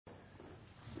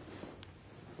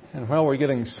And while we're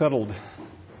getting settled,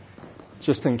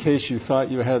 just in case you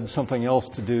thought you had something else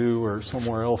to do or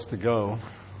somewhere else to go,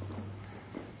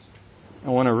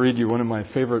 I want to read you one of my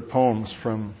favorite poems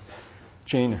from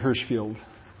Jane Hirshfield.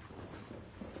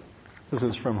 This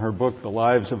is from her book, The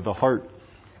Lives of the Heart.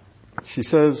 She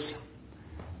says,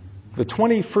 "The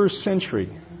 21st century,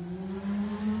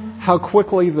 how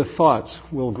quickly the thoughts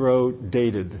will grow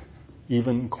dated,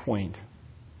 even quaint.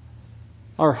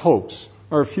 Our hopes,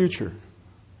 our future,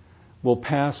 will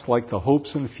pass like the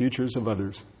hopes and futures of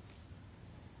others.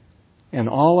 And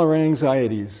all our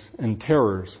anxieties and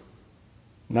terrors,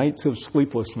 nights of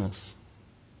sleeplessness,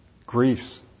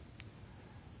 griefs,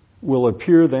 will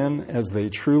appear then as they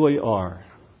truly are,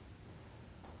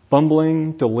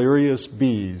 bumbling, delirious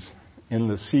bees in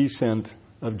the sea scent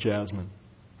of jasmine."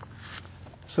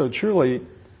 So truly,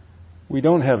 we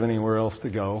don't have anywhere else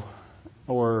to go,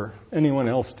 or anyone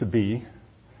else to be,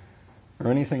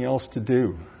 or anything else to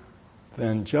do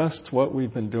than just what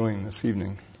we've been doing this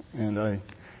evening. And I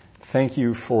thank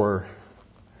you for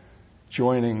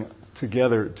joining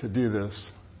together to do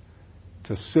this,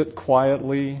 to sit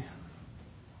quietly,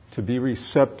 to be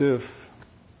receptive,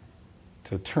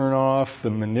 to turn off the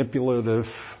manipulative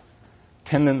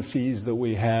tendencies that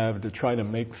we have to try to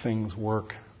make things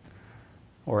work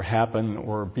or happen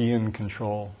or be in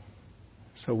control.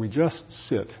 So we just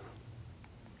sit.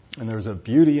 And there's a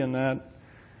beauty in that.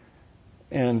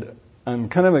 And I'm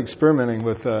kind of experimenting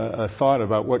with a thought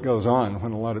about what goes on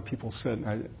when a lot of people sit.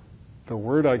 The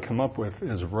word I come up with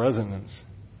is resonance.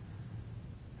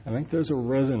 I think there's a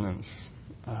resonance.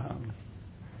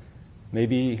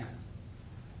 Maybe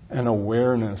an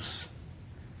awareness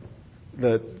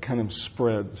that kind of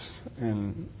spreads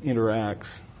and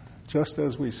interacts just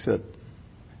as we sit.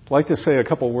 I'd like to say a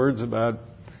couple words about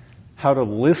how to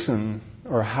listen,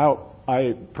 or how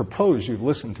I propose you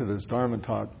listen to this Dharma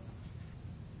talk.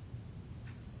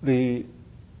 The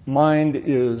mind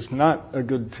is not a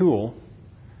good tool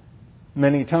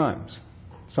many times.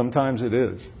 Sometimes it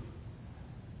is.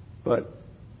 But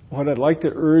what I'd like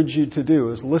to urge you to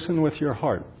do is listen with your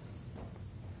heart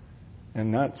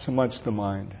and not so much the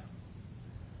mind.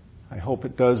 I hope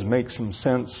it does make some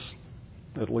sense,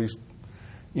 at least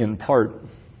in part.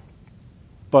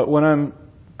 But what I'm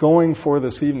going for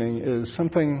this evening is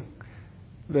something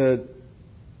that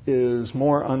is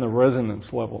more on the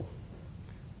resonance level.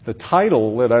 The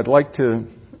title that I'd like to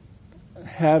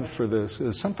have for this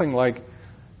is something like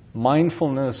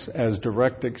Mindfulness as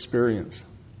Direct Experience.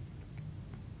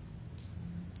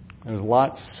 There's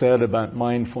lots said about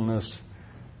mindfulness.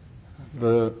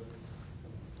 The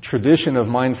tradition of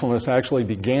mindfulness actually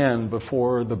began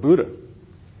before the Buddha,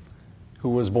 who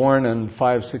was born in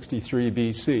 563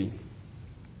 BC.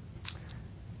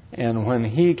 And when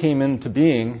he came into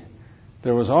being,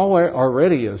 there was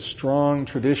already a strong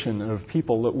tradition of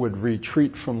people that would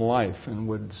retreat from life and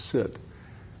would sit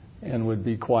and would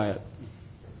be quiet.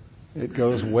 It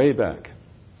goes way back.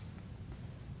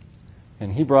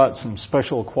 And he brought some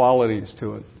special qualities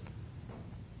to it.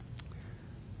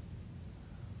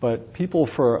 But people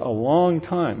for a long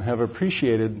time have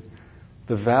appreciated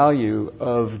the value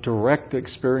of direct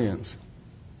experience,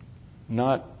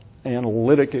 not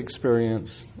analytic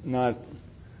experience, not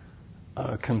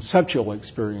conceptual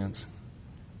experience,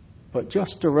 but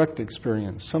just direct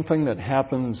experience, something that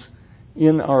happens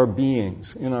in our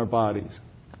beings, in our bodies.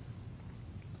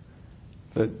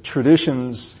 The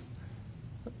traditions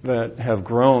that have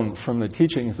grown from the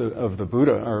teachings of the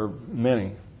Buddha are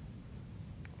many.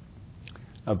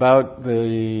 About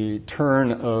the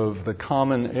turn of the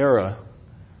Common Era,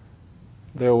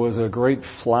 there was a great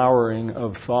flowering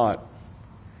of thought.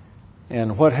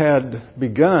 And what had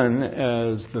begun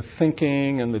as the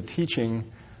thinking and the teaching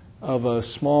of a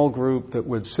small group that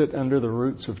would sit under the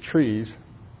roots of trees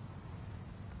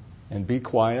and be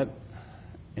quiet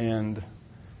and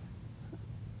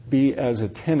be as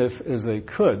attentive as they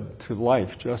could to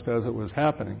life just as it was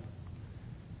happening.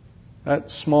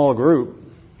 That small group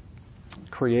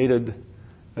created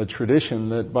a tradition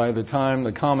that by the time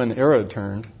the Common Era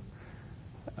turned,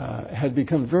 had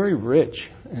become very rich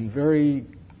and very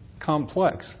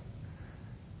complex.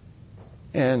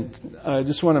 And I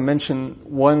just want to mention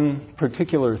one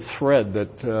particular thread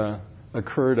that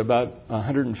occurred about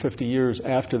 150 years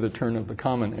after the turn of the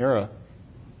Common Era.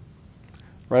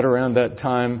 Right around that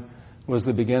time was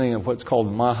the beginning of what's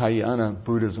called Mahayana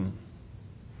Buddhism.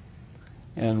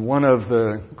 And one of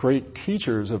the great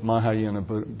teachers of Mahayana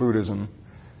Buddhism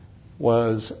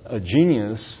was a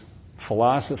genius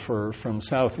philosopher from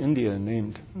South India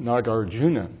named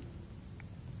Nagarjuna.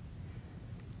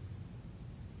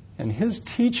 And his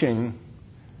teaching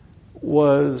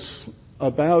was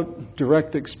about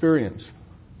direct experience.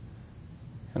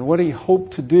 And what he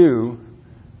hoped to do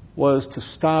was to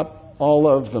stop all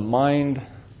of the mind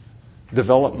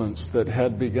developments that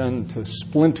had begun to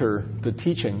splinter the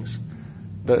teachings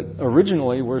that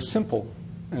originally were simple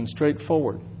and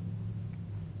straightforward.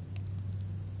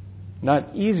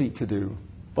 Not easy to do,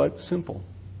 but simple.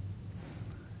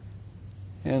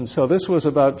 And so this was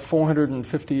about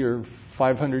 450 or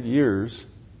 500 years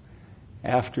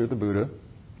after the Buddha.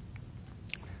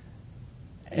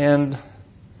 And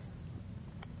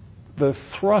the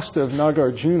thrust of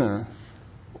Nagarjuna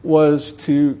was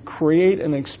to create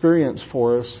an experience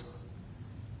for us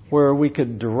where we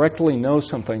could directly know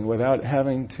something without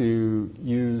having to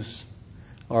use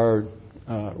our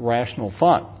rational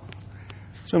thought.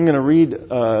 So I'm going to read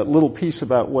a little piece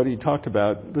about what he talked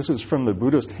about. This is from the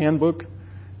Buddhist Handbook,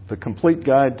 The Complete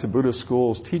Guide to Buddhist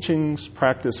Schools, Teachings,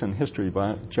 Practice, and History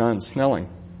by John Snelling.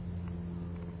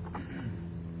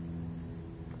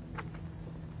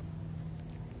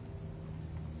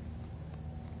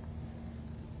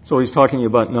 So he's talking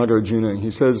about Nagarjuna.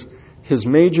 He says his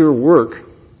major work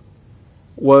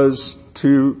was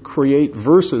to create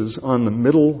verses on the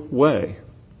middle way.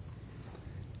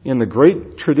 In the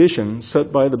great tradition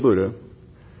set by the Buddha,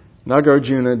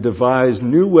 Nagarjuna devised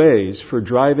new ways for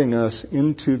driving us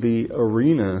into the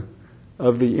arena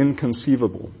of the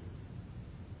inconceivable.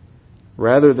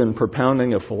 Rather than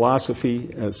propounding a philosophy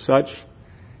as such,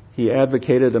 he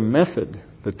advocated a method,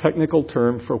 the technical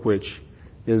term for which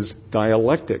is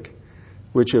dialectic,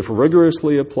 which, if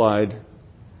rigorously applied,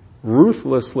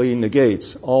 ruthlessly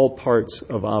negates all parts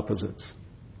of opposites.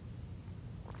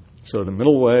 So the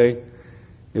middle way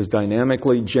is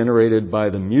dynamically generated by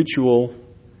the mutual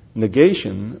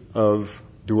negation of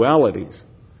dualities,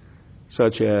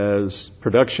 such as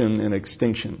production and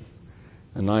extinction,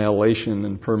 annihilation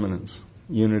and permanence,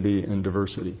 unity and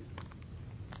diversity.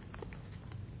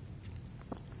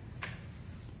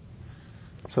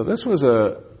 So this was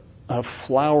a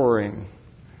flowering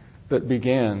that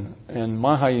began, and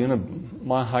Mahayana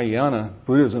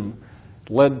Buddhism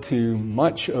led to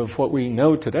much of what we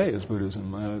know today as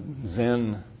Buddhism,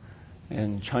 Zen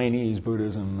and Chinese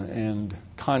Buddhism and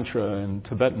Tantra and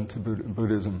Tibetan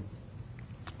Buddhism.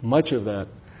 Much of that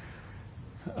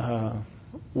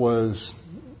was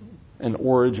an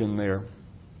origin there.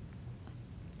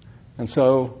 And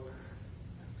so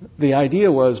the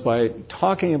idea was, by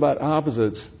talking about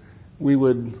opposites, we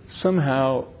would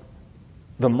somehow,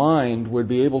 the mind would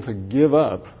be able to give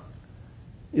up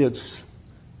its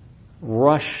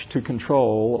rush to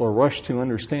control or rush to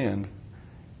understand,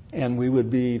 and we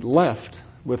would be left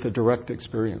with a direct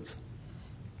experience.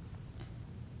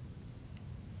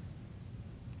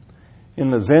 In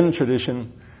the Zen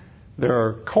tradition, there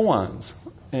are koans,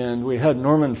 and we had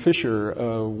Norman Fisher,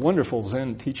 a wonderful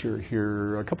Zen teacher,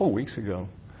 here a couple of weeks ago.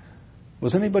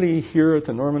 Was anybody here at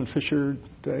the Norman Fisher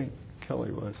Day?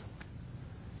 Kelly was.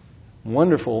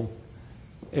 Wonderful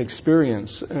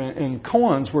experience. And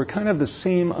koans were kind of the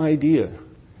same idea,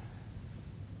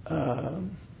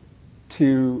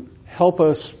 to help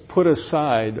us put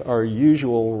aside our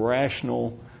usual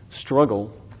rational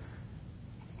struggle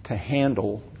to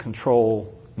handle,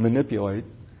 control, manipulate,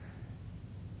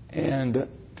 and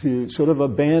to sort of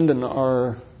abandon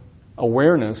our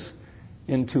awareness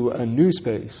into a new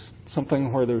space,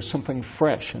 something where there's something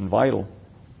fresh and vital.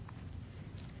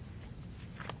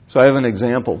 So I have an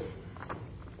example.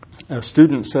 A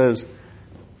student says,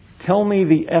 "Tell me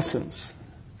the essence,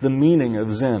 the meaning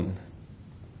of Zen."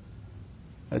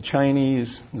 A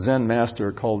Chinese Zen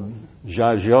master called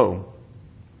Jia Zhou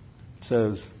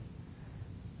says,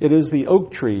 "It is the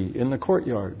oak tree in the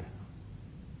courtyard."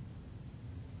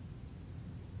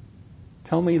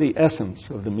 Tell me the essence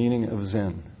of the meaning of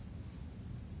Zen.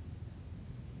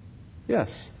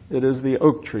 Yes, it is the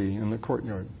oak tree in the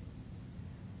courtyard.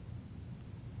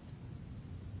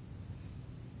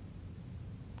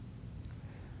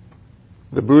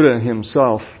 The Buddha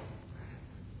himself,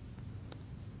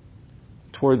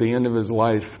 toward the end of his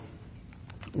life,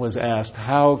 was asked,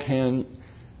 "How can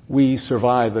we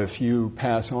survive if you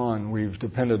pass on? We've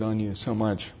depended on you so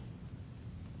much."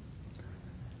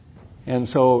 And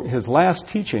so his last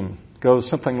teaching goes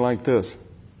something like this: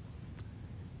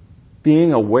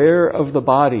 being aware of the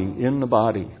body in the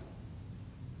body,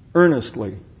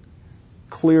 earnestly,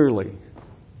 clearly,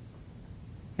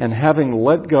 and having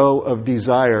let go of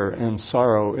desire and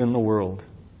sorrow in the world.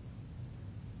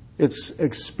 It's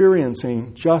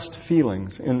experiencing just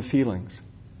feelings in feelings,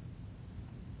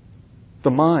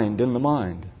 the mind in the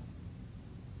mind,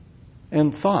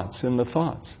 and thoughts in the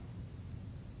thoughts.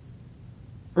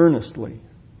 Earnestly,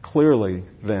 clearly,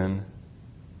 then,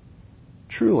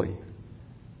 truly,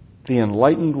 The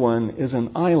enlightened one is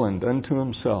an island unto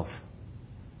himself,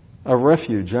 a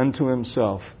refuge unto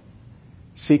himself,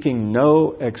 seeking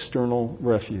no external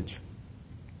refuge.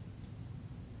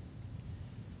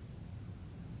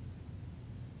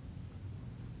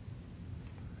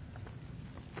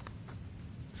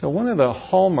 So one of the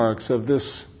hallmarks of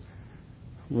this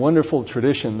wonderful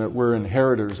tradition that we're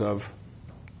inheritors of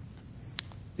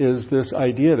is this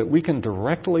idea that we can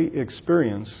directly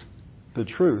experience the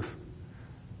truth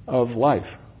of life.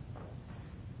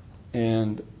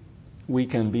 And we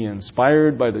can be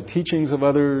inspired by the teachings of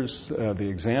others, the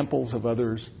examples of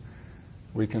others.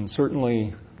 We can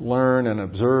certainly learn and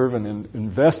observe and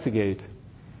investigate.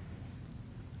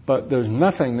 But there's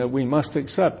nothing that we must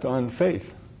accept on faith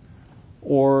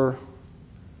or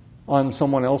on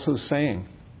someone else's saying.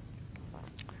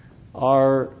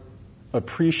 Our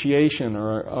appreciation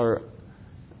or our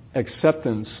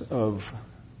acceptance of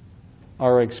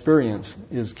our experience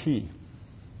is key.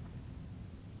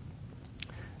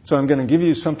 So I'm going to give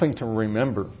you something to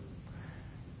remember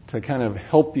to kind of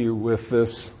help you with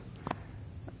this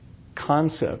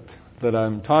concept that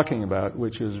I'm talking about,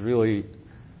 which is really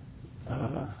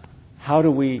how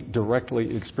do we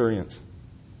directly experience?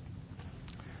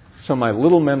 So my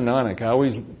little mnemonic, I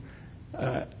always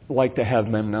like to have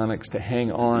mnemonics to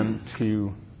hang on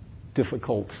to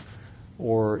difficult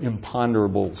or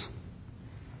imponderables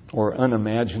or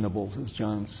unimaginables, as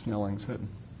John Snelling said.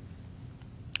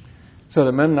 So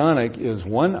the mnemonic is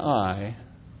one eye,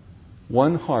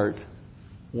 one heart,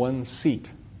 one seat.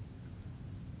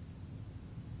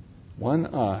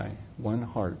 One eye, one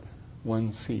heart,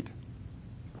 one seat.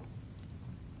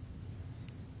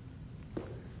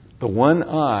 The one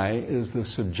I is the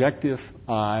subjective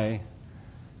I,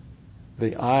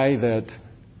 the I that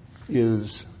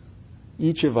is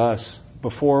each of us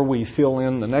before we fill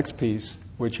in the next piece,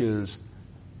 which is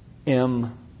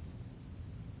am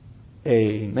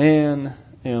a man,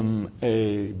 am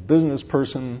a business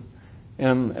person,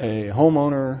 am a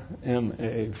homeowner, am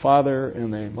a father,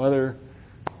 am a mother.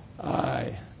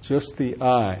 I, just the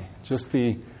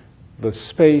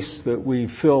space that we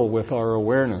fill with our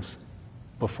awareness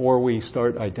before we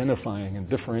start identifying and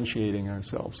differentiating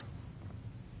ourselves.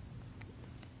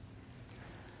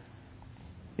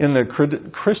 In the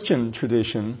Christian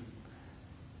tradition,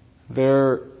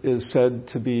 there is said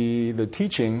to be the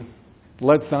teaching,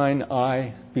 let thine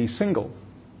eye be single.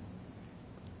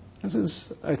 This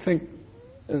is, I think,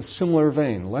 a similar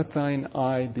vein. Let thine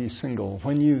eye be single.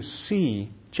 When you see,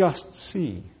 just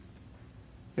see.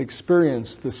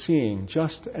 Experience the seeing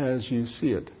just as you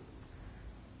see it.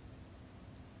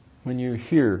 When you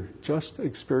hear, just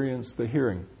experience the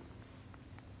hearing.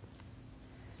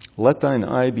 Let thine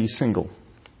eye be single.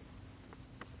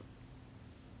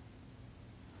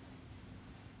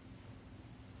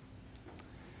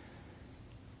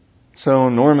 So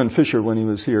Norman Fisher, when he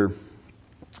was here,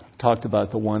 talked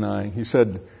about the one eye. He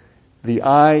said, the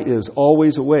eye is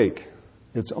always awake.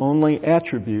 Its only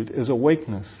attribute is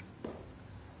awakeness.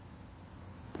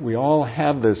 We all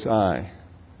have this eye.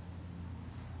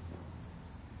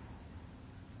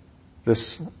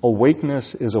 This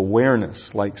awakeness is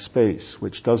awareness, like space,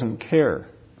 which doesn't care.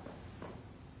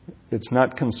 It's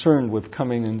not concerned with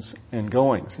comings and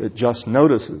goings. It just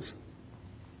notices.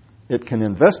 It can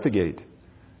investigate,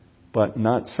 but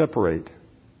not separate.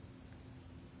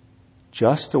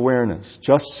 Just awareness,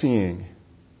 just seeing.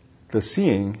 The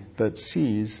seeing that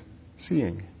sees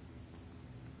seeing.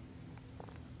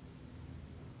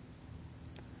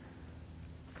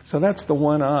 So that's the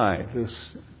one eye,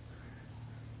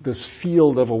 this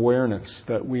field of awareness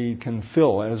that we can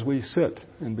fill as we sit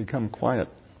and become quiet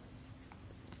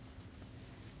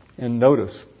and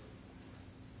notice.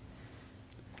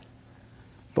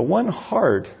 The one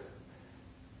heart,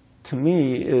 to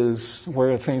me, is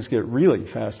where things get really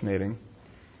fascinating,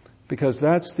 because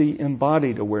that's the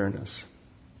embodied awareness.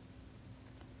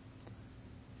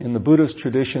 In the Buddhist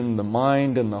tradition, the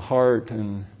mind and the heart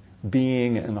and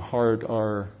being and heart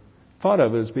are thought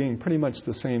of as being pretty much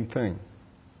the same thing.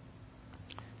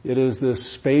 It is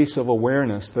this space of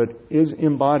awareness that is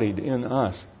embodied in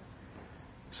us.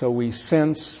 So we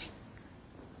sense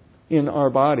in our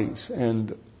bodies,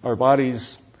 and our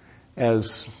bodies,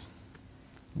 as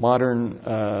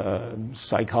modern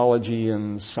psychology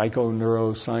and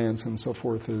psychoneuroscience and so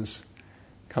forth is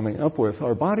coming up with,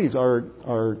 our bodies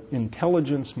are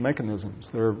intelligence mechanisms.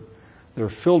 They're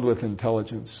filled with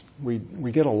intelligence.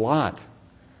 We get a lot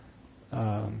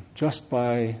just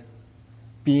by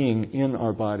being in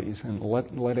our bodies and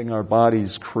letting our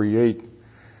bodies create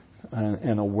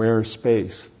an aware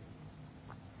space.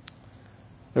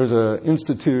 There's an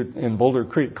institute in Boulder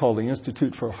Creek called the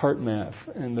Institute for HeartMath,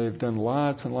 and they've done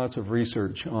lots and lots of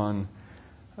research on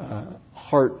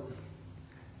heart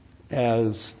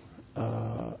as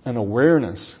an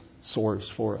awareness source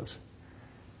for us.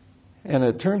 And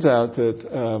it turns out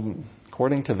that,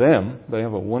 according to them, they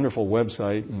have a wonderful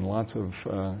website and lots of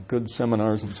good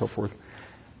seminars and so forth.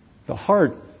 The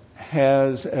heart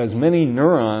has as many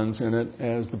neurons in it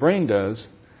as the brain does.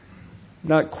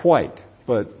 Not quite,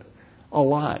 but a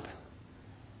lot.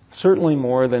 Certainly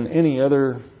more than any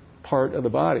other part of the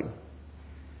body.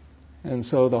 And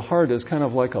so the heart is kind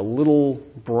of like a little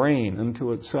brain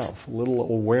unto itself, a little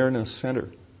awareness center.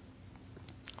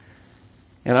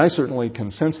 And I certainly can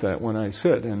sense that when I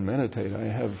sit and meditate. I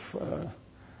have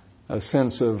a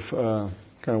sense of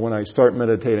kind of when I start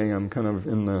meditating, I'm kind of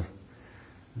in the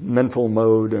mental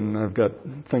mode and I've got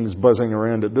things buzzing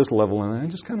around at this level, and I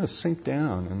just kind of sink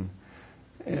down.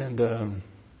 And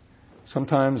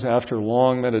sometimes after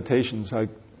long meditations, I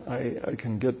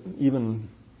can get even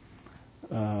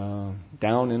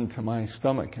down into my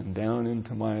stomach and down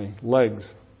into my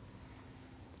legs,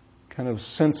 kind of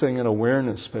sensing an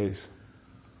awareness space.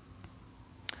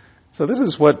 So this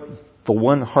is what the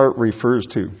one heart refers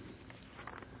to.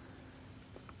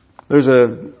 There's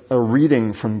a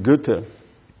reading from Goethe,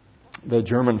 the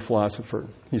German philosopher.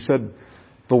 He said,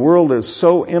 "The world is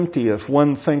so empty if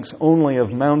one thinks only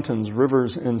of mountains,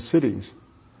 rivers, and cities.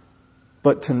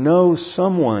 But to know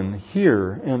someone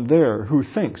here and there who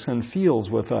thinks and feels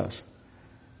with us,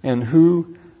 and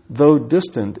who, though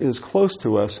distant, is close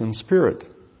to us in spirit,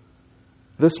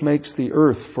 this makes the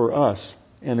earth for us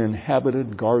an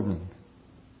inhabited garden."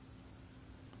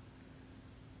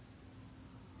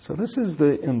 So this is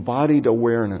the embodied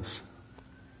awareness,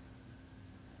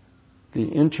 the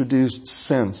introduced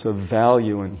sense of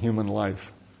value in human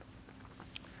life.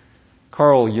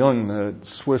 Carl Jung, the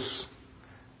Swiss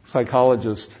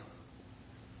psychologist,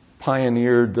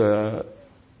 pioneered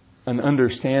an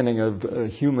understanding of the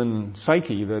human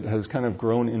psyche that has kind of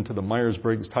grown into the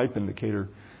Myers-Briggs type indicator.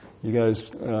 You guys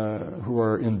who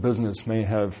are in business may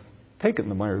have taken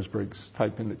the Myers-Briggs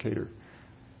type indicator.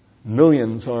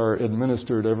 Millions are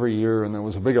administered every year, and there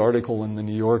was a big article in the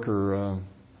New Yorker,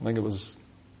 I think it was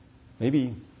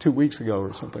maybe 2 weeks ago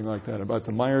or something like that, about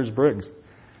the Myers-Briggs.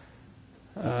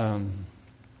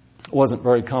 It wasn't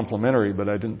very complimentary, but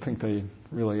I didn't think they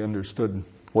really understood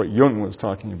what Jung was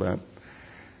talking about.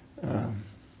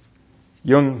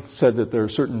 Jung said that there are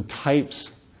certain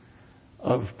types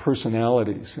of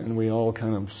personalities, and we all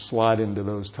kind of slot into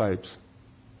those types.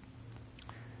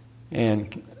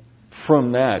 And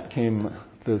from that came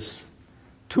this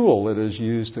tool that is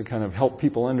used to kind of help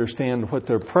people understand what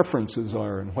their preferences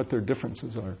are and what their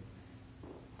differences are.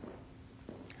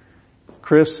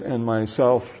 Chris and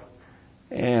myself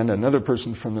and another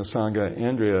person from the Sangha,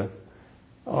 Andrea,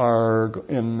 are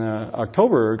in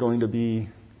October going to be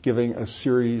giving a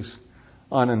series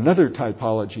on another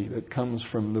typology that comes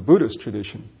from the Buddhist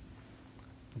tradition.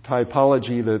 A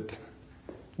typology that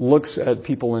looks at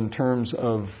people in terms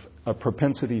of a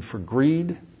propensity for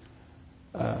greed,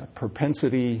 a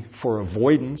propensity for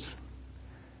avoidance,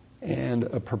 and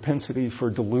a propensity for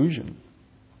delusion.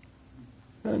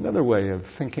 Another way of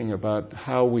thinking about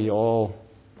how we all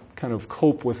kind of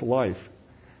cope with life.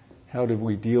 How do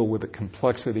we deal with the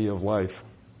complexity of life?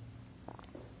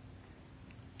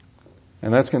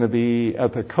 And that's going to be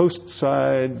at the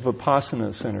Coastside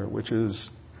Vipassana Center, which is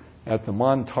at the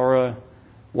Montara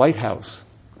Lighthouse.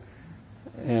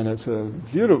 And it's a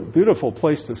beautiful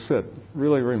place to sit,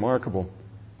 really remarkable.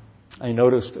 I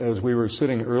noticed as we were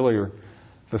sitting earlier,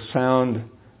 the sound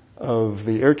of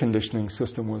the air conditioning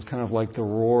system was kind of like the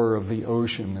roar of the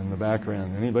ocean in the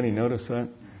background. Anybody notice that?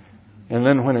 And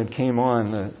then when it came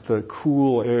on, the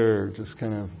cool air just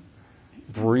kind of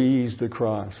breezed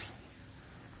across.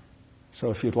 So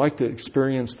if you'd like to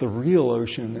experience the real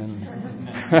ocean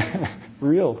and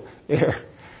real air,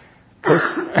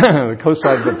 the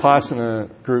Coastside Vipassana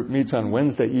group meets on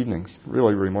Wednesday evenings.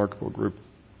 Really remarkable group.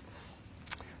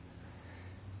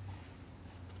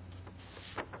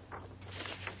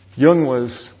 Jung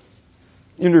was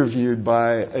interviewed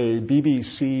by a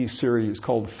BBC series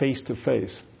called Face to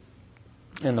Face.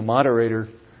 And the moderator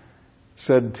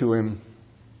said to him,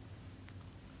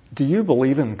 "Do you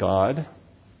believe in God?"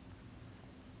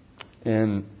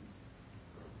 And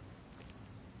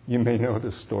you may know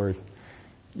this story.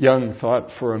 Jung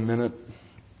thought for a minute,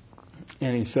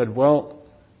 and he said, "Well,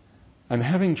 I'm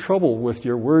having trouble with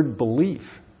your word belief."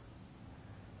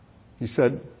 He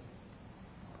said,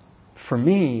 "For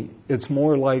me, it's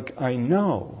more like I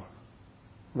know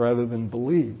rather than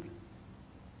believe."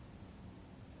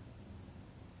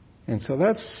 And so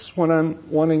that's what I'm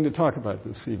wanting to talk about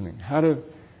this evening. How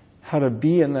to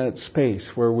be in that space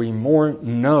where we more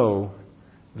know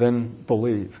than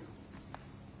believe.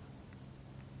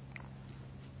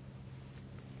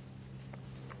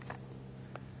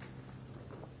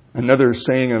 Another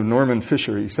saying of Norman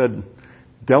Fisher, he said,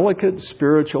 "Delicate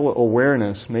spiritual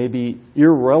awareness may be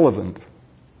irrelevant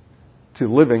to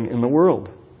living in the world."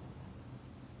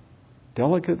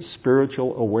 Delicate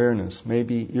spiritual awareness may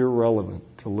be irrelevant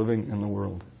to living in the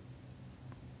world.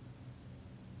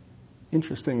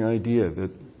 Interesting idea that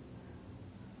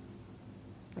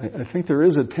I think there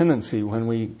is a tendency when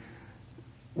we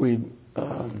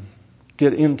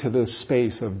get into this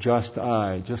space of just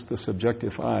I, just the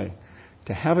subjective I,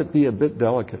 to have it be a bit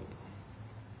delicate.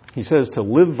 He says to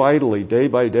live vitally day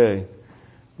by day,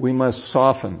 we must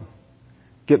soften,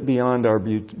 get beyond our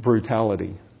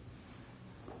brutality.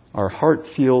 Our heart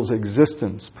feels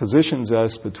existence, positions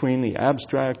us between the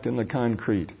abstract and the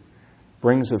concrete,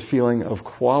 brings a feeling of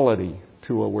quality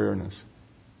to awareness.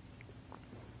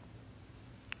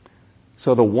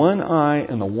 So the one I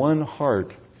and the one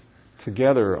heart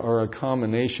together are a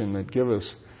combination that give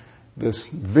us this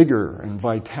vigor and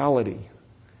vitality.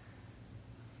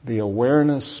 The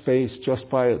awareness space just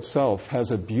by itself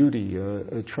has a beauty,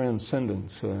 a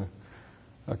transcendence,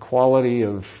 a quality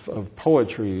of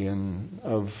poetry and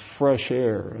of fresh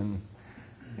air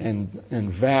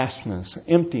and vastness.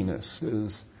 Emptiness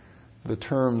is the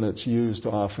term that's used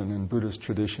often in Buddhist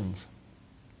traditions.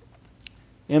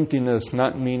 Emptiness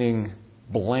not meaning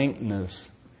blankness,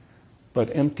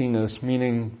 but emptiness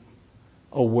meaning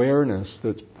awareness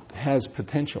that has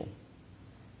potential.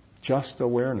 Just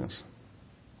awareness.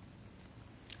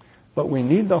 But we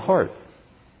need the heart.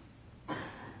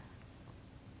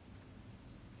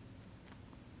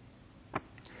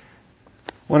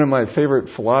 One of my favorite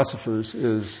philosophers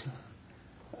is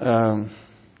a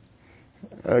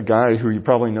guy who you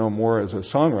probably know more as a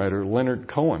songwriter, Leonard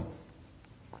Cohen.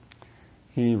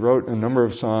 He wrote a number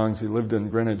of songs. He lived in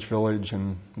Greenwich Village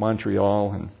and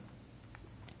Montreal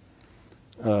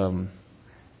and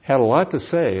had a lot to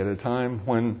say at a time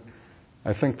when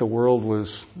I think the world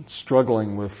was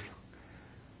struggling with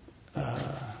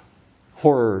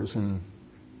horrors and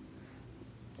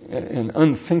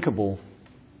unthinkable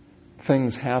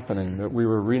things happening that we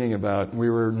were reading about. We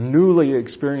were newly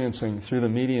experiencing through the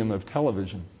medium of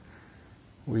television.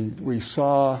 We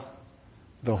saw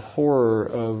the horror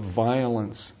of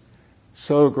violence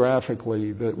so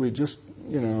graphically that we just,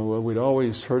 we'd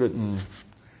always heard it in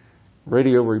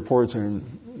radio reports or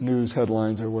news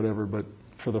headlines or whatever, but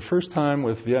for the first time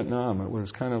with Vietnam, it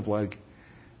was kind of like,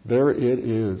 there it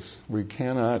is. We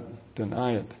cannot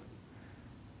deny it.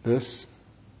 This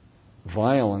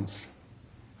violence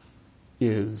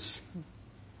is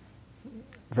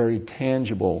very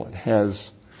tangible. It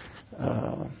has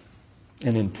an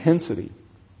intensity.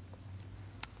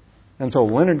 And so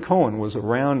Leonard Cohen was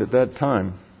around at that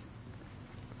time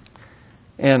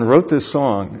and wrote this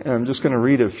song. And I'm just going to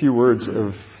read a few words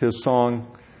of his song.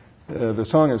 The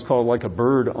song is called Like a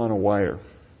Bird on a Wire.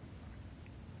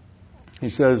 He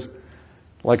says,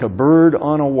 like a bird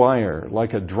on a wire,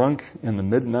 like a drunk in the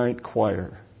midnight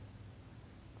choir,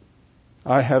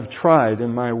 I have tried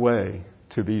in my way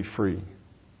to be free.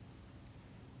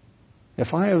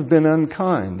 If I have been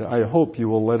unkind, I hope you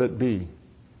will let it be.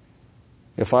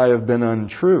 If I have been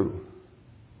untrue,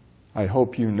 I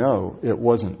hope you know it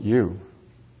wasn't you.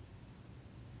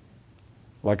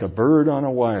 Like a bird on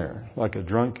a wire, like a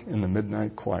drunk in the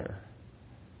midnight choir,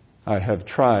 I have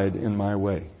tried in my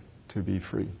way to be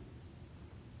free.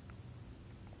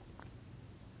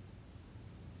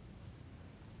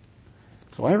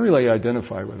 So I really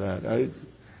identify with that.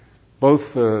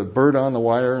 Both the bird on the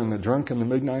wire and the drunk in the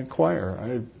midnight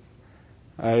choir.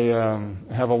 I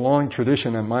have a long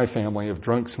tradition in my family of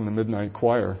drunks in the midnight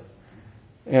choir.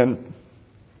 And,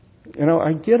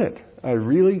 I get it. I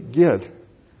really get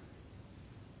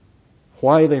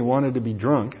why they wanted to be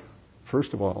drunk,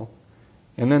 first of all,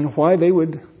 and then why they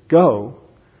would go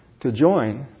to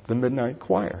join the midnight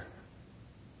choir.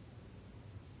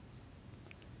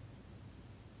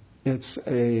 It's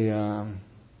I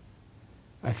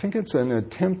think it's an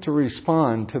attempt to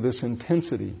respond to this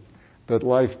intensity that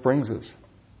life brings us.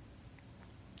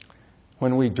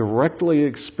 When we directly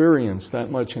experience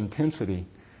that much intensity,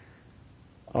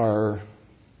 our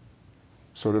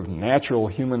sort of natural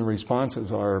human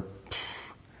responses are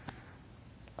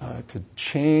to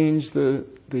change the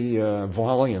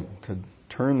volume, to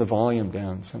turn the volume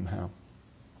down somehow.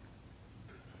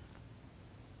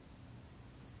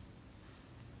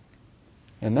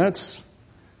 And that's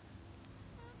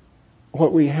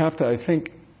what we have to, I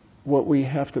think, what we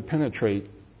have to penetrate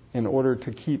in order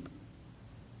to keep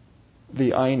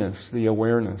the I-ness, the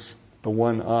awareness, the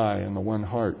one I and the one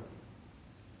heart.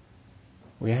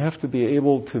 We have to be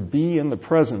able to be in the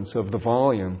presence of the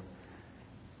volume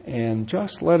and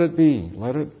just let it be.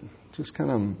 Let it just kind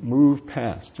of move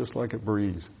past, just like a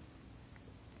breeze.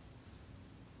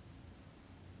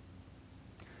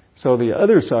 So the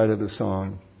other side of the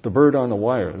song, the bird on the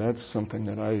wire, that's something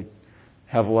that I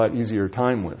have a lot easier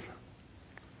time with.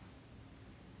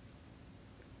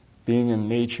 Being in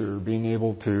nature, being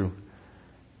able to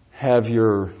have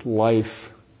your life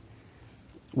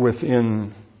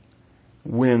within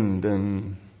wind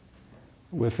and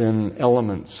within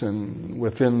elements and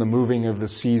within the moving of the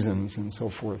seasons and so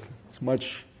forth. It's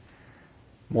much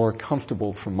more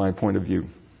comfortable from my point of view.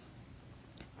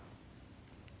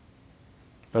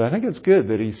 But I think it's good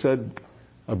that he said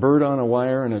a bird on a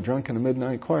wire and a drunk in a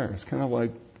midnight choir. It's kind of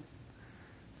like,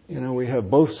 we have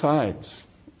both sides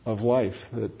of life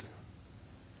that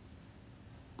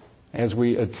as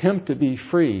we attempt to be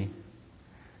free,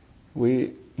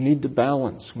 we need to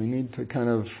balance. We need to kind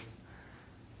of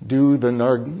do the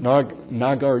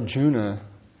Nagarjuna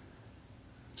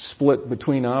split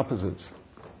between opposites.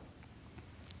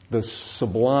 The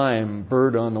sublime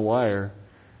bird on the wire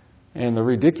and the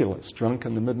ridiculous drunk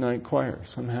in the midnight choir.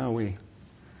 Somehow we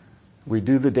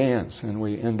do the dance and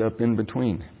we end up in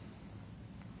between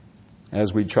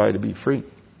as we try to be free.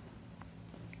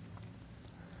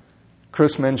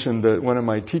 Chris mentioned that one of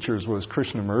my teachers was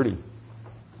Krishnamurti.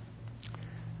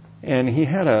 And he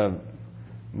had a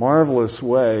marvelous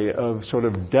way of sort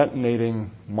of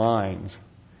detonating minds.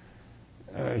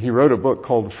 He wrote a book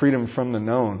called Freedom from the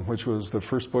Known, which was the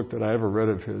first book that I ever read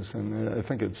of his, and I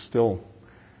think it's still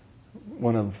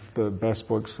one of the best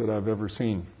books that I've ever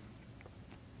seen.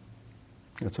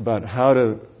 It's about how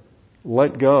to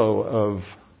let go of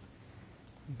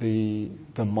the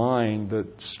mind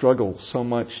that struggles so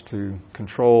much to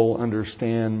control,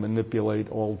 understand, manipulate,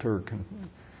 alter,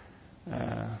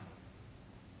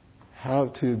 how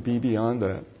to be beyond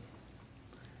that.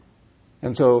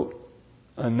 And so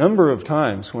a number of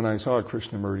times when I saw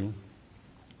Krishnamurti,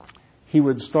 he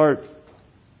would start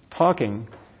talking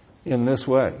in this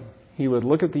way. He would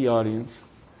look at the audience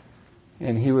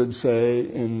and he would say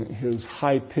in his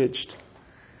high-pitched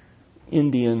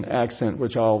Indian accent,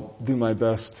 which I'll do my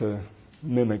best to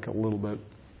mimic a little bit.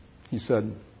 He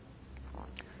said,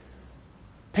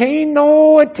 "Pay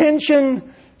no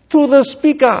attention to the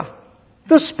speaker.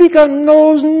 The speaker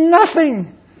knows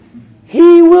nothing.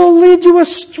 He will lead you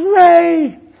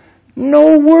astray.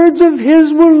 No words of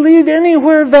his will lead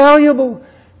anywhere valuable.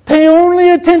 Pay only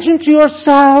attention to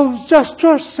yourselves, just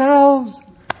yourselves."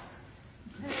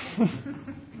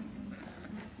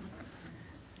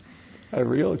 A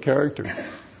real character.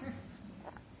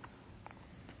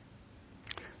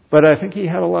 But I think he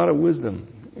had a lot of wisdom.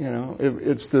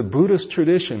 It's the Buddhist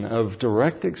tradition of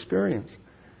direct experience.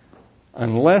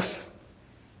 Unless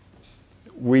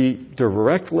we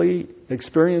directly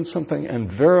experience something and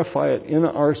verify it in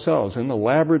ourselves, in the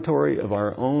laboratory of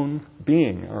our own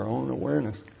being, our own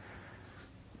awareness,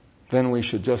 then we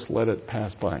should just let it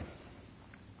pass by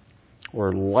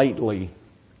or lightly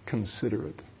consider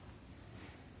it.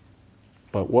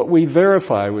 But what we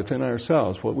verify within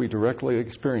ourselves, what we directly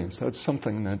experience, that's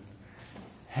something that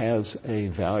has a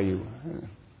value.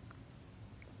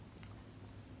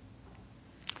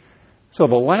 So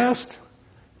the last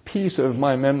piece of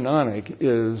my mnemonic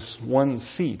is one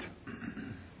seat.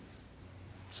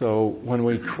 So when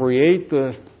we create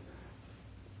the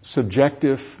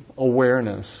subjective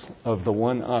awareness of the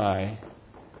one I,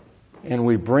 and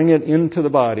we bring it into the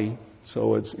body,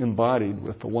 so it's embodied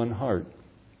with the one heart,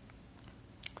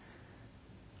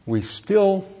 we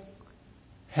still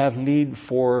have need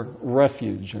for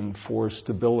refuge and for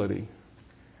stability.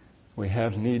 We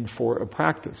have need for a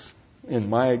practice, in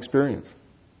my experience.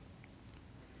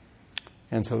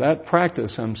 And so that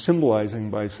practice I'm symbolizing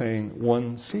by saying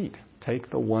one seat. Take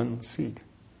the one seat.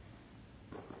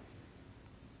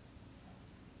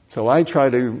 So I try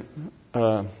to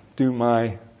do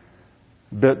my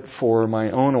bit for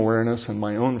my own awareness and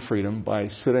my own freedom by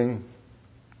sitting.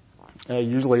 I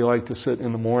usually like to sit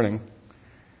in the morning.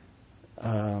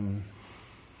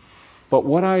 But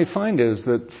what I find is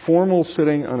that formal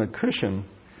sitting on a cushion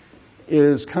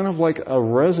is kind of like a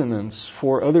resonance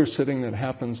for other sitting that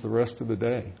happens the rest of the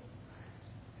day.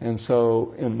 And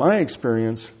so, in my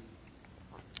experience,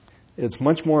 it's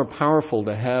much more powerful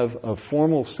to have a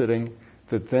formal sitting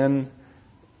that then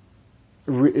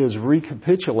is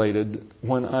recapitulated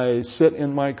when I sit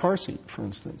in my car seat, for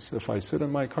instance. If I sit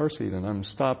in my car seat and I'm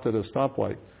stopped at a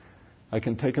stoplight, I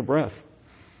can take a breath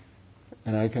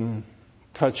and I can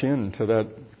touch into that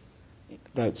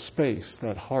that space,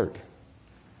 that heart,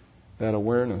 that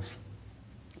awareness.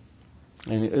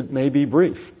 And it may be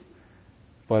brief,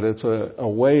 but it's a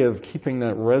way of keeping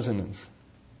that resonance.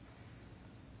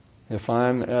 If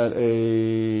I'm at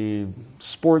a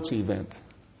sports event,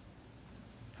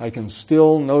 I can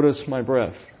still notice my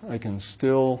breath. I can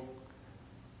still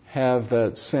have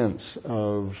that sense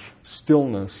of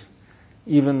stillness,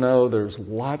 even though there's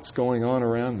lots going on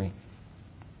around me.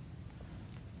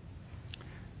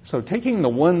 So taking the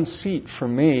one seat for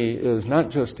me is not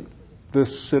just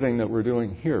this sitting that we're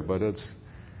doing here, but it's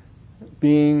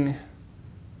being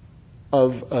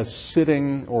of a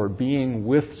sitting or being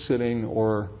with sitting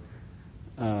or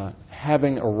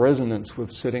having a resonance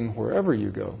with sitting wherever you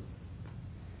go.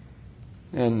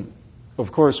 And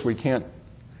of course, we can't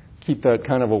keep that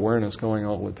kind of awareness going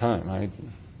all the time.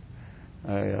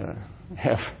 I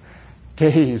have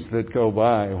days that go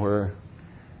by where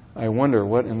I wonder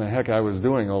what in the heck I was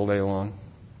doing all day long.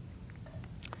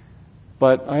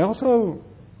 But I also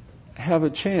have a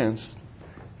chance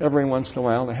every once in a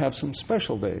while to have some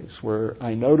special days where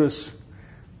I notice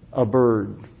a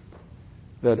bird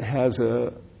that has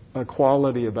a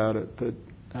quality about it that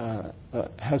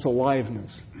has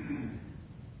aliveness,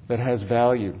 that has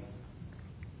value.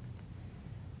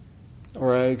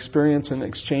 Or I experience an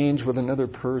exchange with another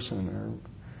person or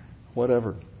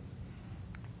whatever.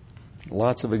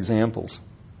 Lots of examples.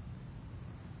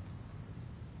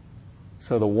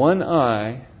 So the one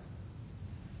eye,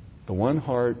 the one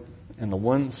heart, and the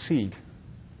one seat,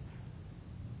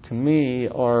 to me,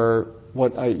 are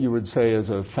what you would say is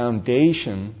a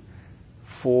foundation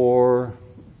for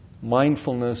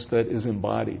mindfulness that is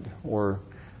embodied, or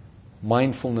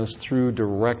mindfulness through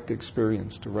direct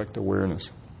experience, direct awareness.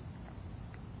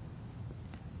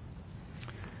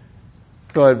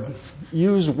 So I've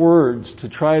used words to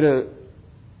try to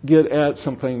get at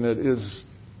something that is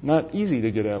not easy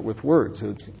to get at with words.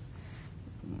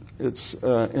 It's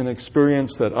an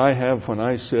experience that I have when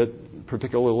I sit,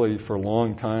 particularly for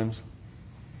long times.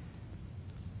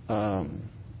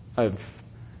 I've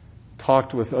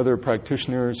talked with other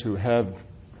practitioners who have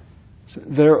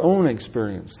their own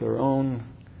experience, their own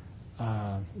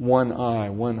one eye,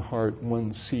 one heart,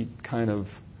 one seat kind of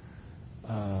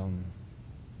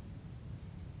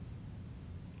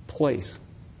place.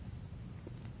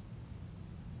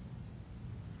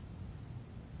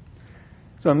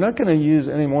 So I'm not going to use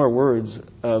any more words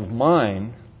of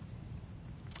mine,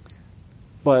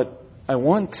 but I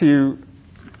want to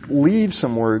leave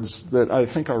some words that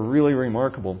I think are really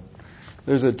remarkable.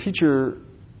 There's a teacher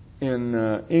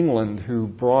in England who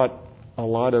brought a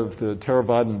lot of the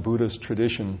Theravadan Buddhist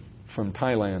tradition from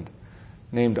Thailand,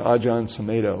 named Ajahn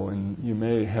Sumedho, and you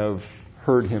may have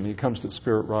heard him. He comes to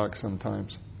Spirit Rock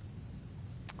sometimes.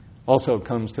 Also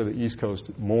comes to the East Coast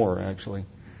more, actually,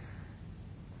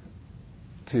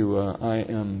 to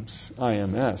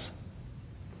IMS.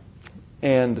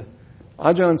 And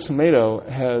Ajahn Sumedho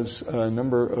has a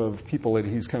number of people that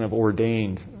he's kind of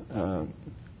ordained,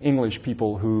 English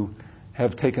people who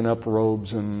have taken up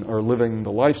robes and are living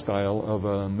the lifestyle of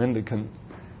a mendicant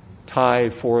Thai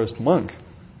forest monk.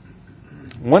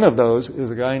 One of those is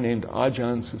a guy named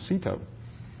Ajahn Susito.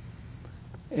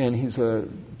 And he's a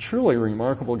truly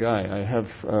remarkable guy. I have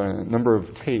a number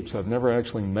of tapes. I've never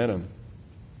actually met him,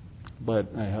 but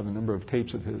I have a number of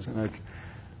tapes of his. And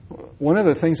one of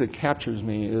the things that captures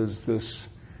me is this,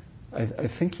 I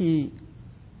think he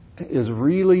is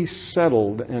really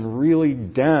settled and really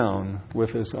down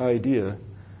with this idea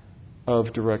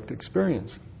of direct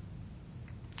experience.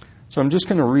 So I'm just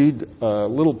going to read a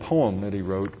little poem that he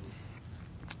wrote,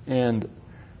 and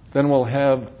then we'll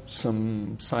have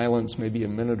some silence, maybe a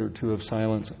minute or two of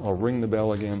silence. I'll ring the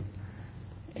bell again,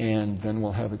 and then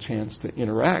we'll have a chance to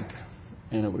interact.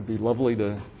 And it would be lovely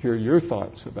to hear your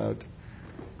thoughts about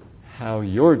how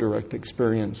your direct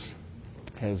experience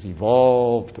has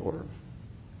evolved or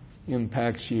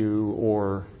impacts you,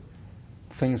 or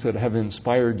things that have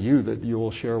inspired you that you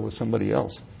will share with somebody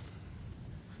else.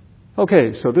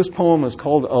 Okay, so this poem is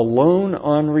called Alone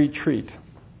on Retreat.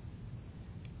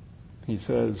 He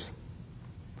says,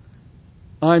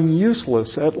 I'm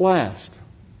useless at last.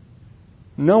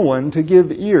 No one to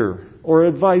give ear or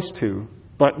advice to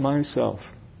but myself.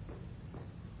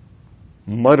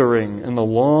 Muttering in the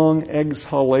long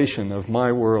exhalation of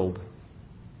my world.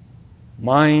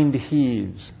 Mind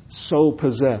heaves, so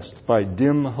possessed by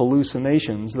dim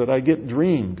hallucinations that I get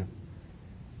dreamed,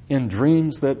 in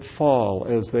dreams that fall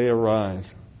as they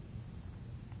arise.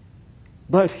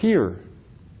 But here,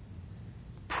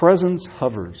 presence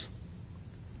hovers,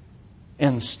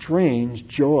 and strange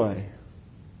joy,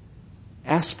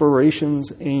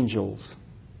 aspirations angels.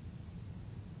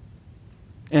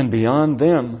 And beyond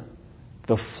them,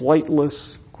 the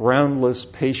flightless, groundless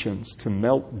patience to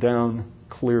melt down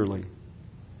clearly,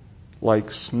 like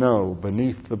snow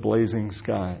beneath the blazing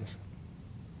skies.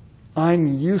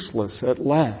 I'm useless at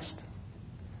last.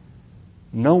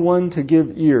 No one to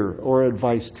give ear or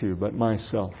advice to but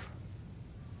myself.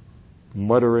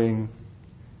 Muttering,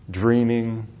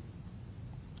 dreaming.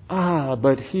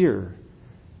 But here,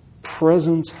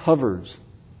 presence hovers,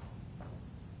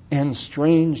 and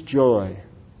strange joy,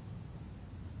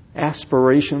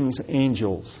 aspirations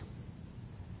angels,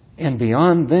 and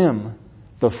beyond them,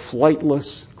 the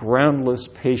flightless, groundless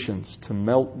patience to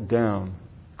melt down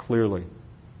clearly,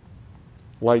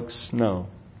 like snow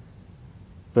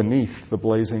beneath the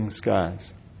blazing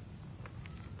skies.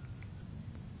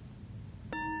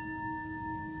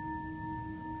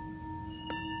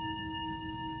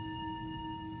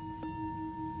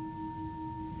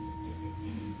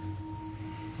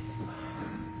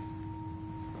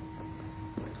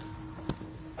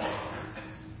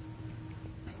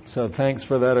 So thanks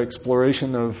for that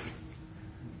exploration of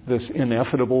this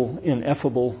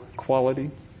ineffable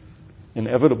quality.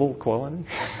 Inevitable quality.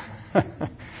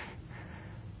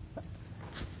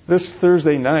 This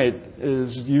Thursday night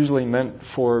is usually meant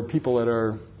for people that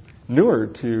are newer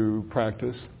to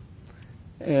practice.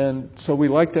 And so we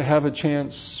like to have a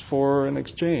chance for an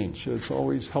exchange. It's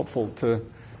always helpful to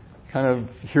kind of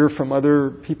hear from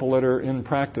other people that are in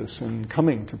practice and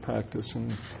coming to practice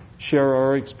and share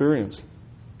our experience.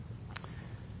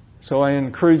 So I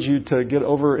encourage you to get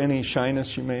over any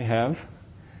shyness you may have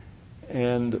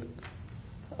and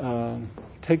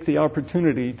take the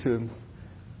opportunity to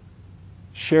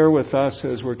share with us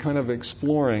as we're kind of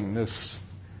exploring this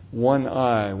one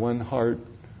eye, one heart,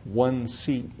 one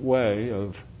seat way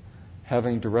of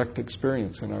having direct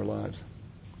experience in our lives.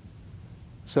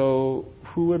 So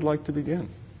who would like to begin?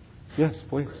 Yes,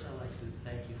 please. First, I'd like to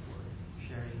thank you for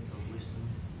sharing your wisdom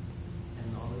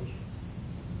and knowledge.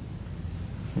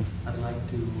 I'd like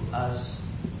to ask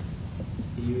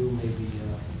you maybe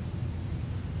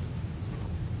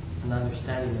an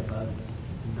understanding about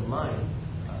the mind,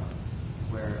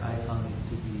 where I found it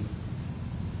to be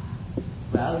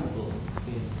valuable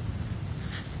in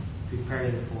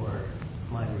preparing for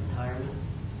my retirement,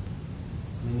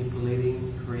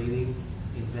 manipulating, creating,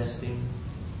 investing,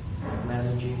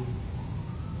 managing,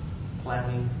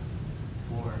 planning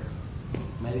for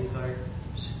Medicare,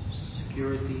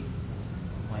 security,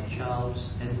 my child's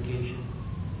education.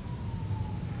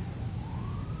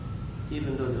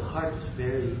 Even though the heart is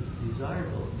very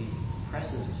desirable, the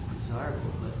presence is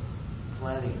desirable, but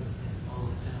planning and all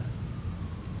of that,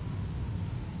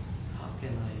 how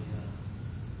can I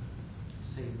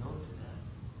say no to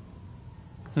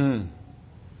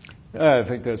that? I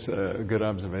think that's a good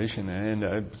observation, and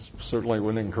I certainly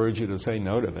wouldn't encourage you to say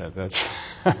no to that. That's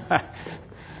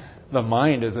the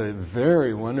mind is a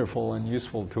very wonderful and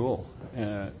useful tool.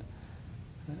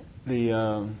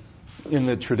 In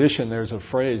the tradition, there's a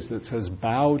phrase that says,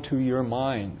 "Bow to your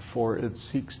mind, for it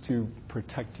seeks to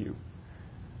protect you.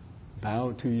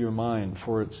 Bow to your mind,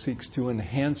 for it seeks to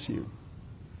enhance you."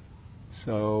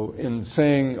 So, in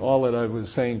saying all that I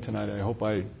was saying tonight, I hope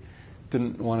I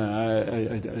didn't want to.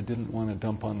 I didn't want to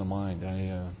dump on the mind.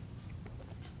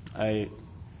 I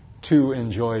too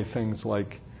enjoy things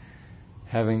like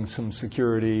having some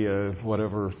security of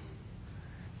whatever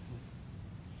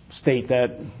state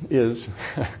that is,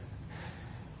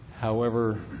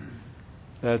 however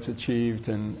that's achieved,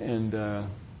 and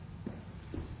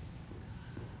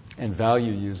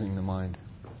value using the mind.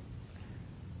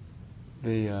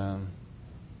 The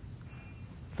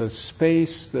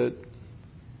space that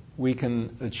we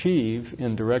can achieve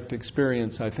in direct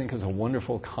experience, I think, is a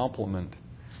wonderful complement.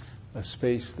 A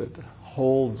space that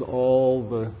holds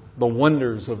all the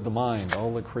wonders of the mind,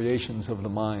 all the creations of the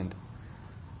mind,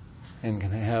 and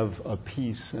can have a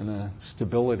peace and a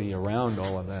stability around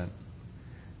all of that,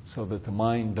 so that the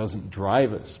mind doesn't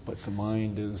drive us, but the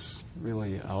mind is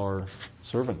really our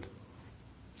servant.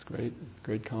 It's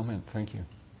great comment. Thank you.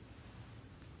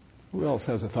 Who else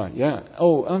has a thought? Yeah.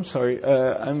 Oh, I'm sorry.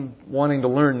 I'm wanting to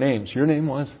learn names. Your name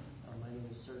was? My name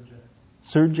is Surja.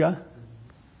 Surja?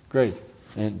 Mm-hmm. Great.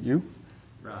 And you?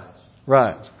 Raj.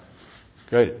 Raj.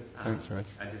 Great. Thanks, Raj.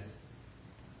 I just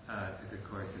took a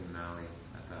course in Maui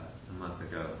about a month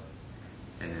ago,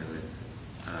 and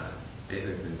it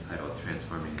was entitled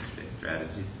Transforming Space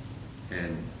Strategies.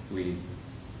 And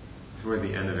toward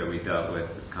the end of it, we dealt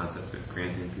with this concept of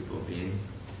granting people being,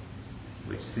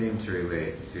 which seemed to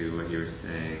relate to what you were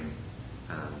saying,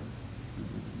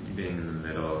 being in the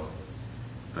middle,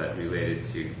 but related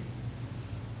to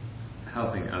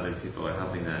helping other people or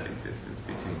helping that existence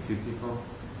between two people.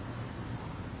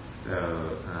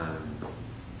 So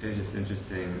it was just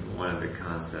interesting. One of the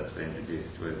concepts I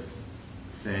introduced was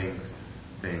saying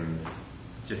things,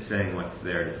 just saying what's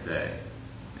there to say,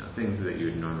 things that you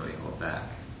would normally hold back.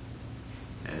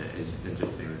 And it's just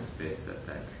interesting the space that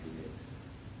creates.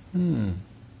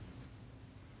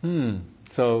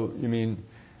 So you mean,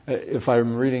 if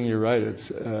I'm reading you right,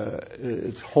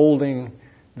 it's holding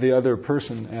the other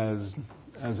person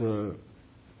as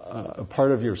a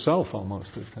part of yourself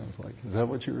almost. It sounds like. Is that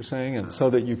what you were saying? And so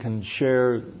that you can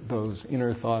share those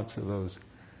inner thoughts or those.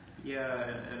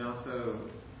 Yeah, and also,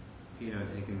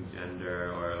 taking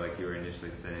gender, or like you were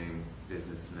initially saying,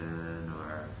 businessman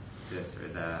or this or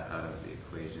that out of the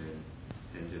equation,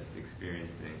 and just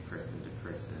experiencing person to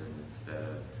person instead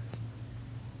of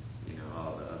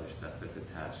all the other stuff that's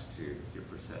attached to your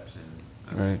perception.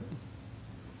 Right.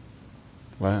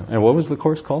 Wow. And what was the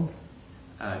course called?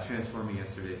 Transforming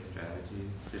Yesterday's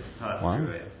Strategies. It's taught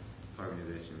through an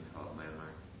organization called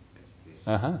Landmark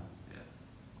Education. Yeah.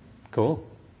 Cool.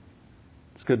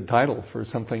 It's a good title for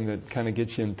something that kind of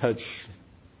gets you in touch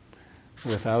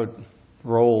without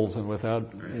roles and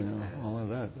without all of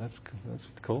that. That's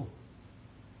cool.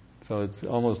 So it's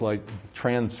almost like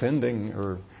transcending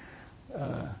or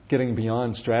getting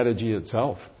beyond strategy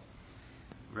itself.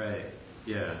 Right.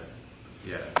 Yeah.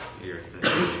 You're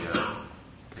essentially,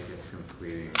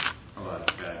 completing a lot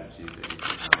of strategies that you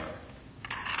develop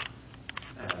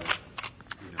as,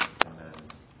 and then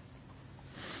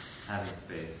having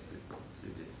space to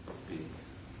just be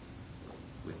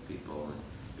with people and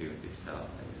be with yourself,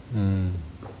 I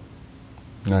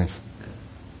guess. Nice.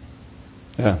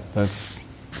 Yeah, that's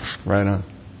right on.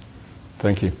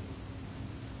 Thank you.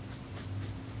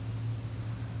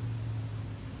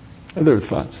 Other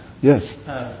thoughts? Yes.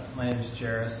 My name is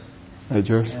Jairus. Hi,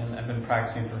 Jairus. And I've been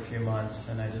practicing for a few months,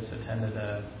 and I just attended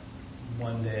a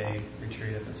one-day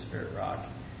retreat at the Spirit Rock.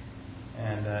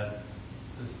 And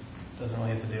this doesn't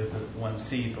really have to do with the one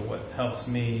seat, but what helps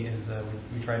me is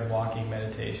we tried walking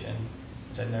meditation,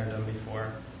 which I'd never done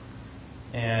before.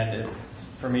 And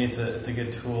for me, it's a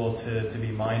good tool to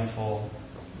be mindful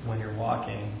when you're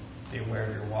walking, be aware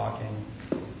of your walking.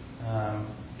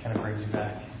 Kind of brings you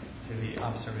back to the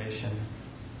observation.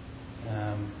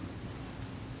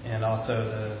 And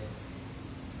also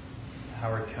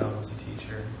Howard Coe was a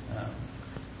teacher,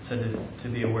 said to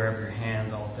be aware of your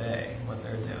hands all day, what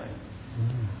they're doing.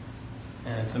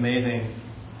 And it's amazing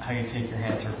how you take your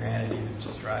hands for granted, even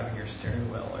just driving your steering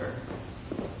wheel or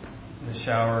in the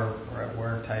shower or at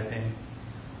work typing.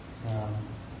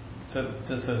 So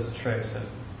just those tricks have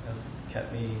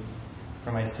kept me,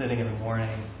 from my sitting in the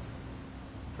morning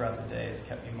throughout the day, has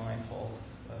kept me mindful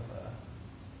of,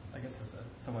 I guess it's a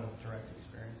somewhat direct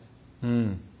experience.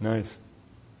 Nice.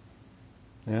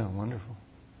 Yeah, wonderful.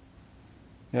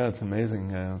 Yeah, it's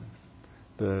amazing.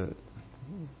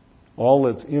 All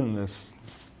that's in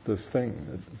this thing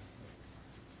that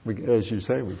we, as you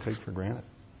say, we take for granted.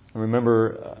 I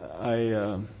remember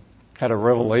I had a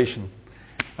revelation.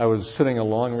 I was sitting a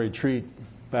long retreat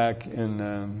back in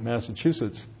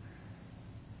Massachusetts,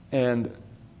 and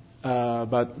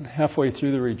about halfway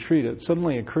through the retreat, it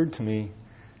suddenly occurred to me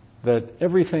that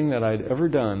everything that I'd ever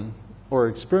done or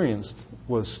experienced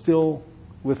was still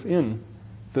within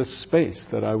this space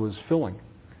that I was filling.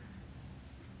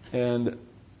 And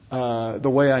the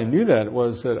way I knew that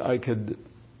was that I could,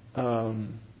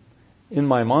 in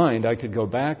my mind, I could go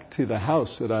back to the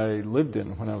house that I lived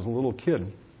in when I was a little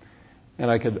kid.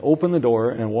 And I could open the door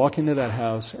and walk into that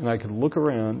house, and I could look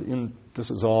around.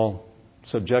 This is all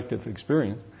subjective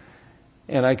experience.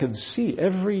 And I could see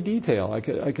every detail. I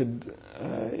could,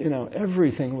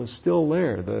 everything was still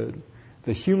there.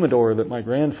 The humidor that my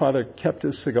grandfather kept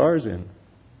his cigars in,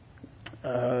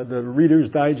 the Reader's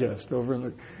Digest over in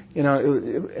the,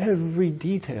 every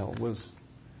detail was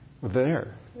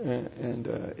there, and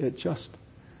it just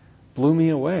blew me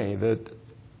away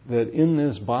that in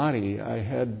this body I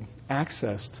had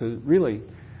access to really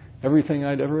everything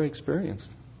I'd ever experienced.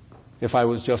 If I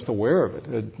was just aware of it,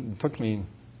 it took me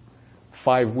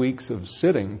 5 weeks of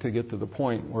sitting to get to the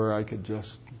point where I could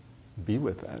just be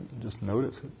with that and just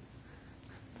notice it.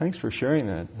 Thanks for sharing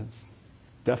that. It's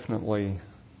definitely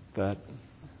that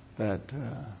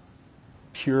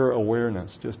pure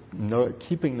awareness, just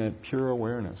keeping that pure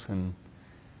awareness and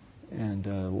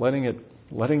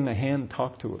letting the hand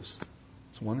talk to us.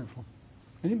 It's wonderful.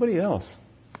 Anybody else?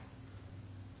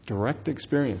 Direct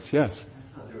experience, yes.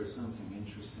 I thought there was something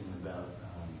interesting about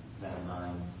that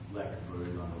line, like a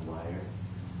bird on a wire.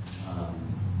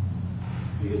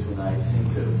 Because when I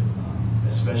think of,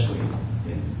 especially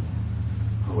in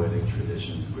poetic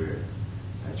traditions where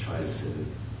I try to sort of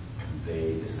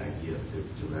convey this idea of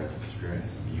direct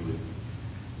experience. I mean, you would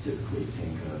typically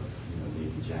think of,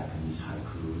 maybe Japanese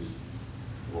haikus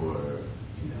or,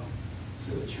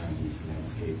 sort of Chinese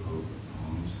landscape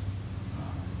poems.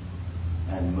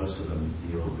 And most of them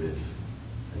deal with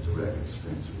a direct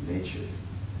experience with nature.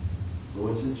 But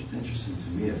what's interesting to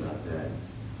me about that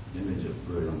image of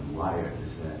bird on the wire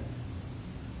is that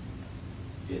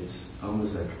it's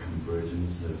almost like a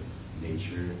convergence of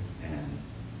nature and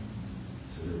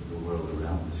sort of the world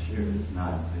around us here. It's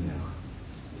not,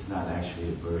 it's not actually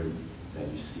a bird that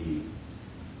you see,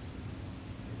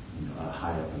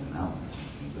 high up in the mountain or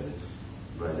something, but it's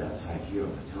right outside here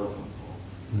on the telephone pole,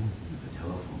 with the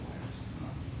telephone wires.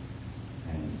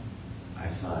 And I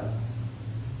thought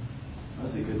that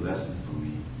was a good lesson for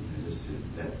me, just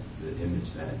the image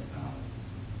that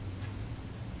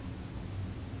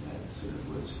sort of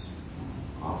was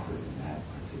offered in that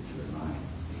particular line.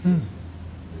 Because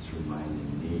it's reminding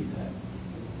me that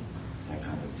that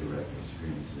kind of direct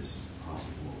experience is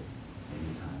possible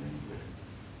anytime, anywhere.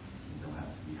 You don't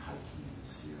have to be hiking in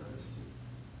the Sierras to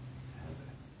have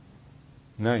that.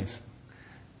 Nice.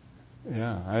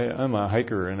 Yeah, I'm a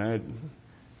hiker, and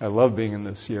I love being in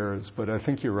the Sierras, but I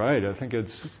think you're right. I think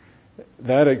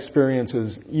that experience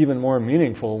is even more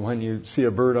meaningful when you see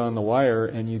a bird on the wire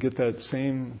and you get that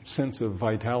same sense of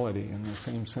vitality and the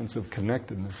same sense of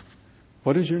connectedness.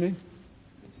 What is your name?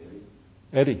 It's Eddie.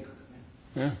 Eddie.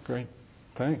 Yeah, great.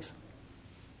 Thanks.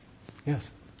 Yes.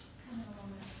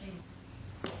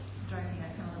 Driving,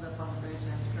 I kind of live up on the bridge,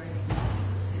 and I was driving to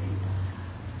the city,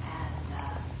 and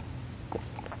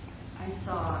I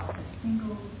saw a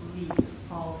single leaf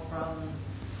fall from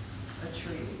a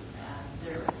tree, and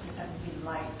there just happened to be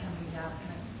light coming down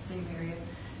kind of the same area,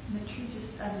 and the tree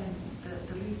just,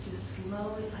 the leaf just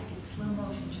slowly, like in slow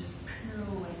motion, just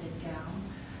pirouetted down,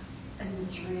 and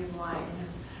this ray of light, and it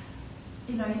was,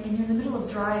 and you're in the middle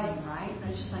of driving, right? And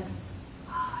it's just like,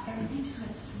 everything just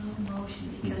went slow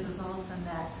motion, because it was all of a sudden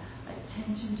that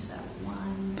attention to that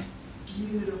one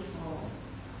beautiful,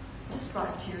 just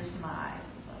brought tears to my eyes. It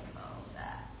was like, oh,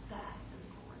 that is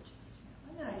gorgeous.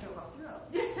 And then I drove off the road.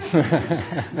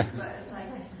 But it's like,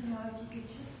 if you could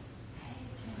just pay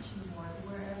attention more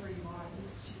wherever you are, this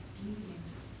just beauty and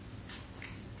just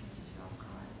catches you off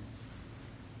guard.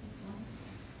 It's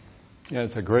wonderful. Yeah,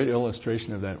 it's a great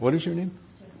illustration of that. What is your name?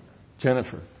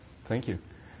 Jennifer. Jennifer. Thank you.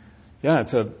 Yeah,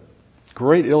 it's a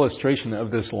great illustration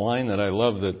of this line that I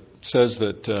love that says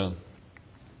that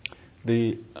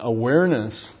the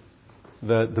awareness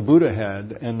that the Buddha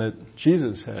had and that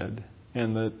Jesus had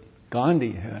and that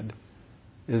Gandhi had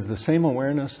is the same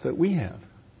awareness that we have.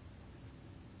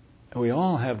 And we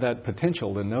all have that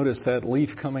potential to notice that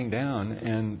leaf coming down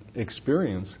and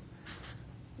experience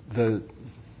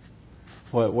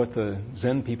what the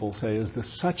Zen people say is the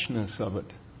suchness of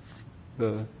it,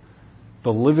 the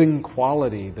living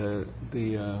quality, the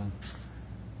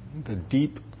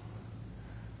deep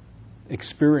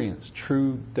experience,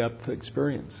 true depth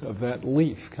experience of that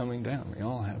leaf coming down. We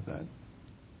all have that.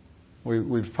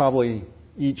 We've probably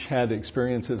each had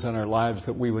experiences in our lives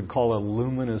that we would call a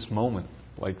luminous moment,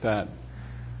 like that.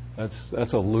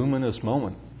 That's a luminous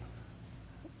moment.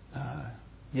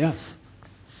 Yes.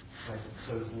 Like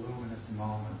those luminous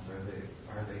moments,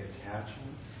 are they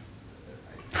attachments?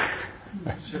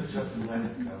 Should just let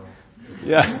it go.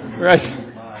 Yeah,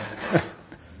 right.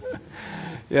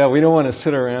 Yeah, we don't want to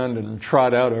sit around and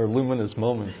trot out our luminous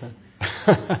moments. Huh?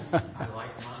 I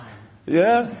like mine.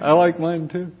 Yeah, I like mine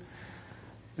too.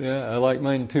 Yeah, I like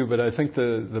mine too, but I think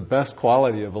the best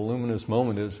quality of a luminous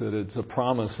moment is that it's a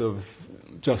promise of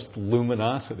just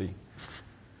luminosity.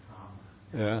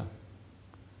 Yeah.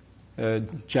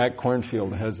 Jack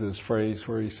Kornfield has this phrase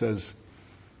where he says,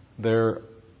 there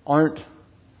aren't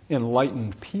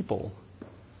enlightened people,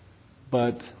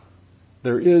 but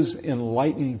there is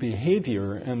enlightened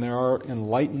behavior and there are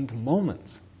enlightened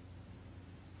moments.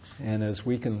 And as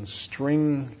we can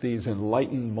string these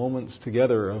enlightened moments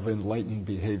together of enlightened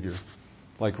behavior,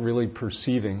 like really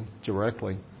perceiving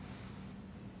directly,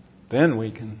 then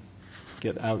we can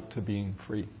get out to being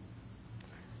free.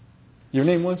 Your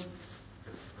name was?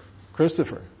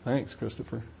 Christopher. Thanks,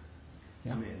 Christopher.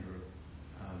 Yeah. I'm Andrew.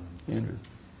 Andrew.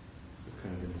 So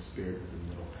kind of in the spirit of the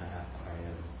middle path,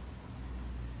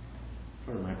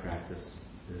 part of my practice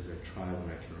is I try when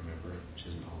I can remember, which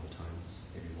isn't all the time, it's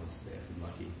maybe once a day I've been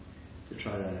lucky, to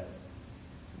try to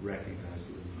recognize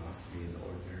the luminosity in the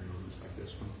ordinary moments like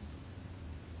this one.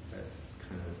 That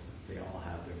kind of, they all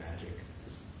have their magic.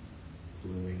 This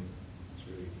blooming, it's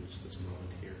really just this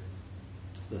moment here.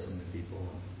 Listen to people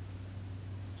and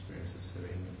experience the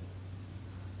sitting and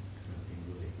kind of being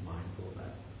really mindful of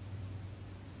that.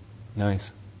 Nice.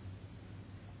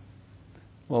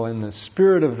 Well, in the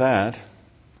spirit of that,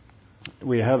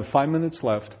 we have 5 minutes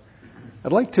left.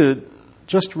 I'd like to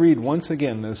just read once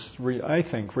again this, I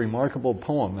think, remarkable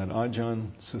poem that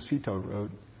Ajahn Susito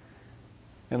wrote.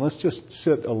 And let's just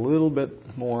sit a little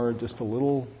bit more, just a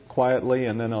little quietly,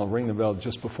 and then I'll ring the bell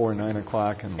just before 9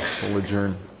 o'clock and we'll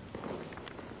adjourn.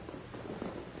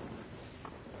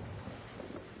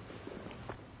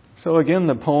 So again,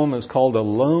 the poem is called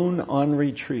Alone on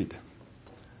Retreat.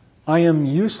 I am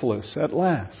useless at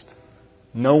last,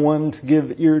 no one to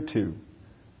give ear to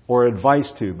or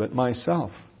advice to but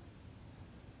myself,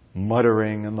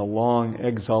 muttering in the long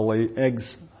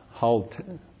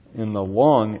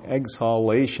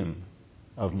exhalation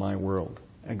of my world.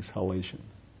 Exhalation.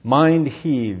 Mind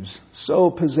heaves, so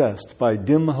possessed by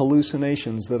dim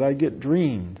hallucinations that I get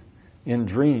dreamed in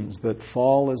dreams that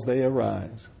fall as they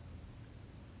arise.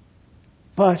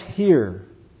 But here,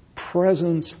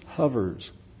 presence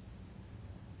hovers,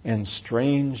 and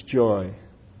strange joy,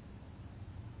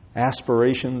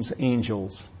 aspirations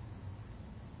angels,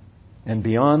 and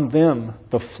beyond them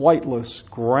the flightless,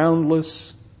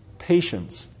 groundless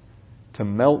patience to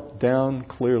melt down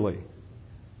clearly,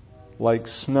 like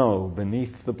snow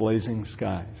beneath the blazing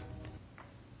skies.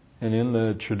 And in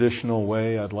the traditional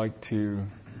way, I'd like to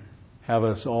have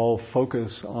us all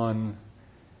focus on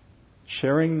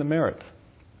sharing the merit.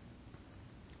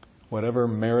 Whatever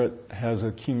merit has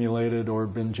accumulated or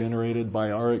been generated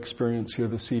by our experience here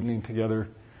this evening together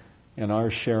and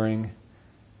our sharing,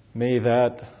 may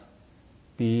that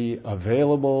be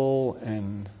available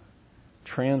and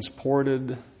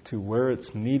transported to where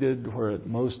it's needed, where it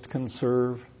most can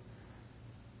serve,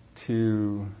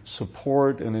 to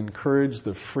support and encourage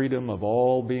the freedom of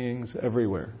all beings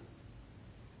everywhere.